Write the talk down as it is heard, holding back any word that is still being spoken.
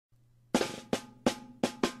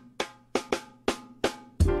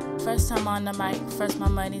First time on the mic, first my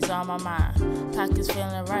money's on my mind. Pockets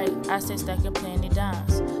feeling right, I stay stacking plenty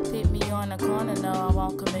dimes. Pick me on the corner, no, I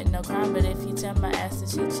won't commit no crime. But if you tell my ass to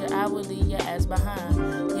shoot you, I will leave your ass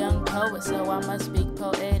behind. Young poet, so I must speak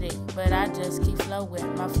poetic. But I just keep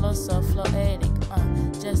flowing, my flow so floetic.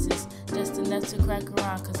 Justice, just enough to crack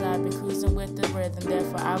around. Cause I've been cruising with the rhythm,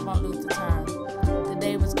 therefore I won't lose the time. The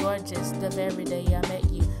day was gorgeous, the very day I met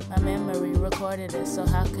you. My memory recorded it, so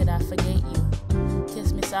how could I forget you?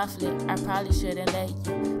 Kiss me softly, I probably shouldn't let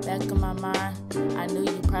you. Back in my mind, I knew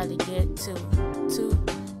you'd probably get two. Two,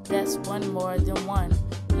 that's one more than one.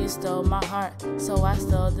 You stole my heart, so I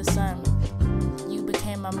stole the sun. You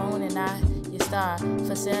became my moon and I, your star.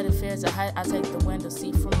 For sale, the fears of height, I take the window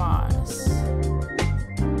seat from Mars.